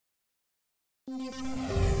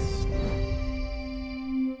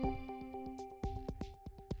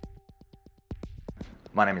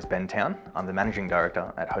My name is Ben Town. I'm the Managing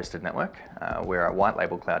Director at Hosted Network. We're a white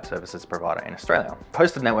label cloud services provider in Australia.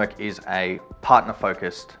 Hosted Network is a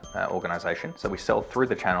partner-focused organisation, so we sell through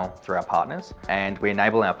the channel through our partners, and we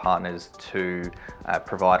enable our partners to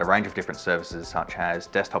provide a range of different services such as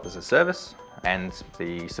desktop as a service and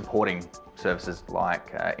the supporting services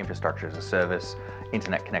like infrastructure as a service,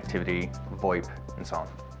 internet connectivity, VoIP, and so on.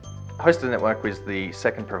 Hosted Network was the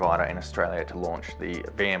second provider in Australia to launch the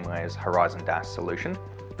VMware's Horizon DaaS solution.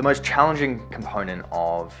 The most challenging component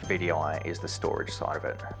of VDI is the storage side of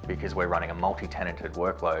it. Because we're running a multi-tenanted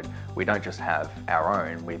workload, we don't just have our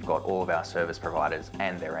own, we've got all of our service providers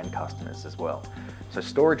and their end customers as well. So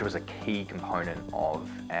storage was a key component of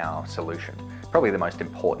our solution. Probably the most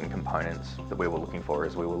important components that we were looking for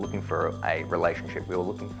is we were looking for a relationship. We were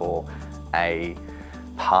looking for a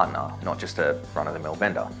partner, not just a run-of-the-mill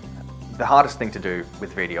vendor. The hardest thing to do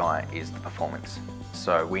with VDI is the performance.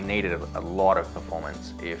 So we needed a lot of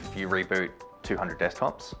performance. If you reboot 200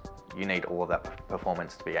 desktops, you need all of that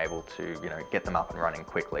performance to be able to, get them up and running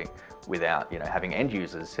quickly without, having end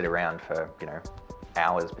users sit around for,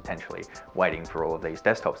 hours potentially waiting for all of these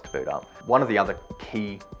desktops to boot up. One of the other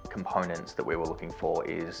key components that we were looking for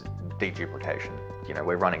is deduplication.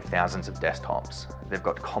 We're running thousands of desktops. They've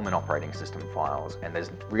got common operating system files, and there's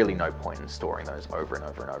really no point in storing those over and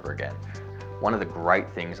over and over again. One of the great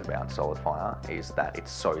things about SolidFire is that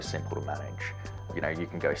it's so simple to manage. You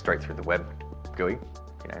can go straight through the web GUI.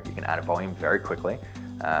 You can add a volume very quickly,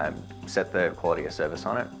 set the quality of service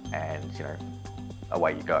on it, and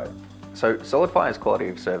away you go. So SolidFire's quality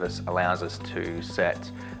of service allows us to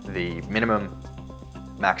set the minimum,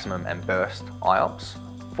 maximum and burst IOPS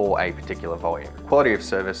for a particular volume. Quality of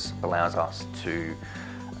service allows us to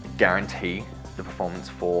guarantee the performance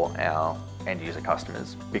for our end user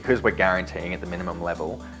customers. Because we're guaranteeing at the minimum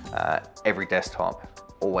level, every desktop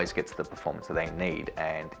always gets the performance that they need,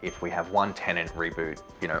 and if we have one tenant reboot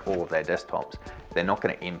all of their desktops, they're not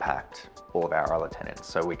going to impact all of our other tenants,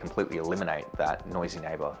 so we completely eliminate that noisy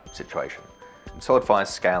neighbor situation. SolidFire's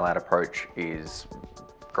scale out approach is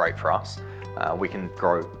great for us. We can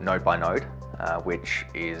grow node by node, which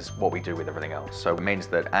is what we do with everything else. So it means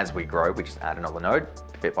that as we grow, we just add another node,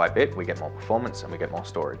 bit by bit, we get more performance and we get more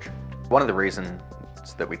storage. One of the reasons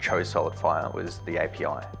that we chose SolidFire was the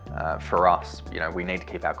API. For us, we need to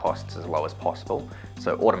keep our costs as low as possible,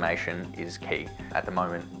 so automation is key. At the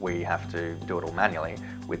moment, we have to do it all manually.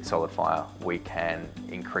 With SolidFire, we can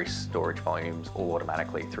increase storage volumes all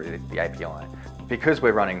automatically through the API. Because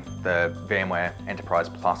we're running the VMware Enterprise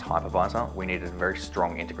Plus hypervisor, we needed a very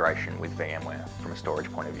strong integration with VMware from a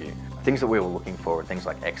storage point of view. Things that we were looking for were things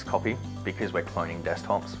like Xcopy, because we're cloning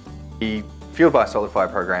desktops. The Fueled by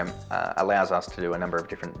SolidFire program allows us to do a number of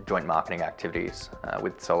different joint marketing activities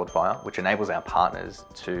with SolidFire, which enables our partners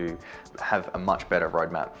to have a much better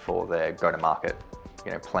roadmap for their go-to-market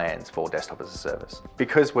plans for desktop as a service.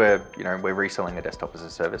 Because we're reselling a desktop as a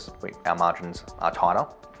service, our margins are tighter.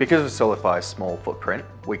 Because of SolidFire's small footprint,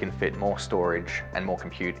 we can fit more storage and more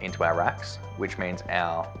compute into our racks, which means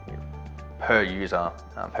our per user,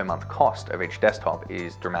 per month cost of each desktop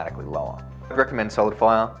is dramatically lower. I'd recommend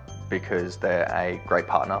SolidFire because they're a great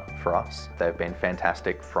partner for us. They've been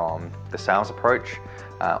fantastic from the sales approach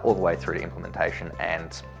all the way through to implementation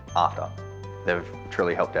and after. They've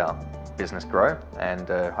truly helped our business grow, and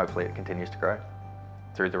hopefully it continues to grow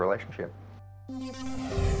through the relationship.